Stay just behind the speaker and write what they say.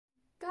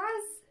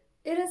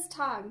It is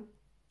time.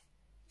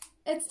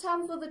 It's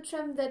time for the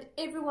trim that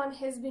everyone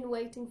has been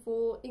waiting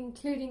for,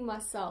 including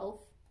myself.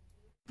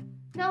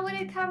 Now when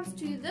it comes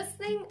to this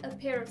thing, a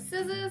pair of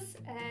scissors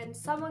and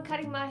someone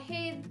cutting my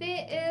hair,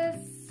 there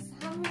is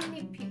how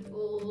many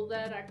people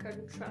that I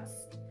can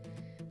trust?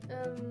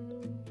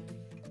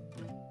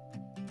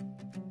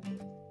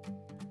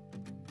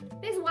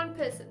 There's one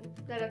person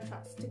that I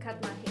trust to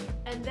cut my hair,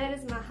 and that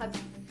is my hubby.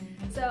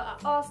 So I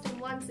asked him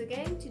once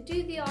again to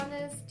do the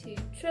honors to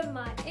trim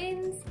my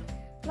ends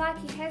like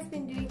he has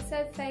been doing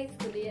so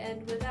faithfully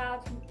and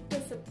without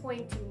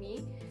disappointing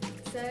me.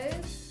 So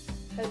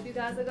hope you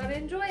guys are gonna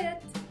enjoy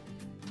it.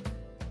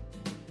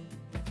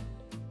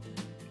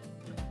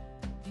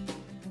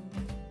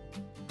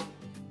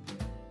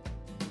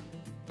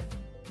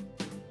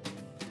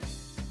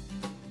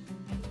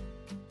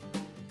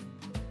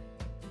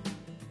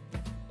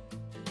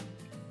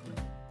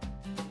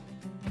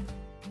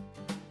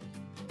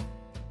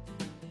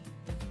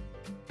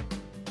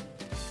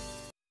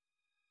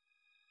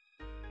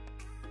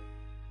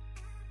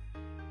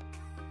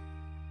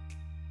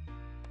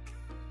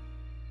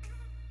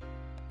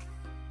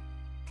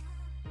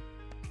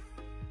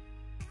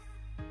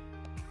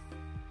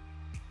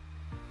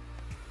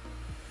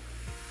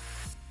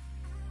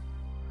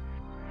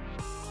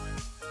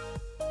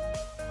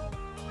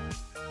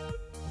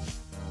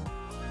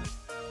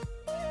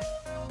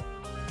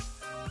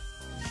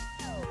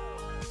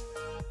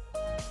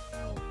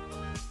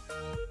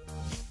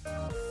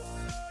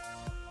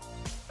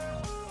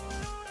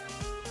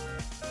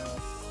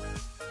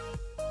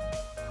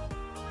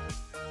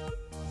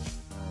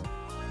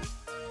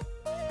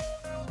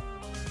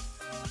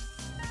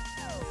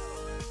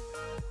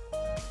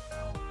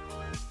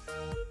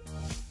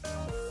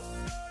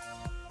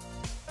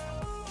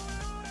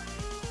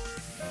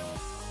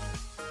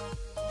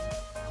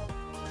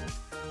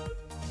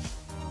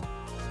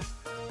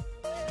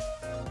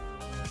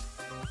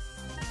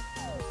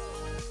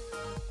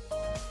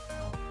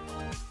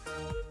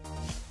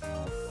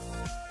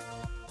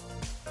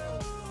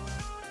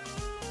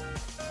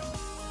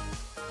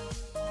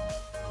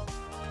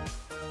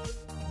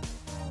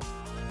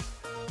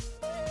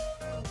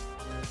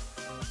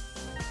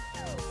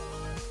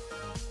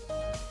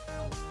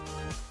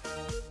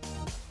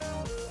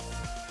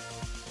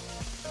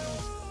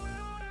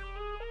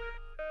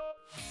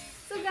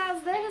 So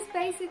guys, that is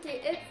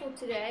basically it for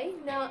today.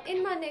 Now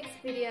in my next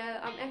video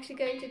I'm actually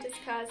going to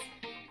discuss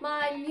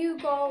my new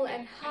goal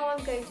and how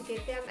I'm going to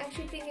get there. I'm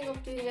actually thinking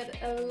of doing it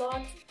a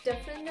lot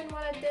different than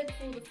what I did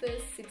for the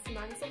first 6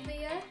 months of the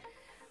year.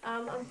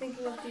 I'm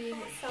thinking of doing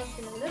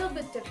something a little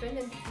bit different,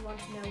 and if you want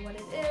to know what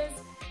it is,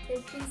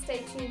 then please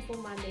stay tuned for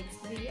my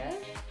next video.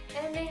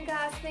 And then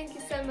guys, thank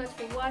you so much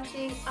for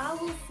watching. I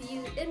will see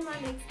you in my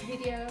next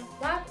video.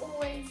 Like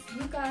always,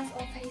 you guys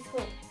are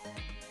faithful.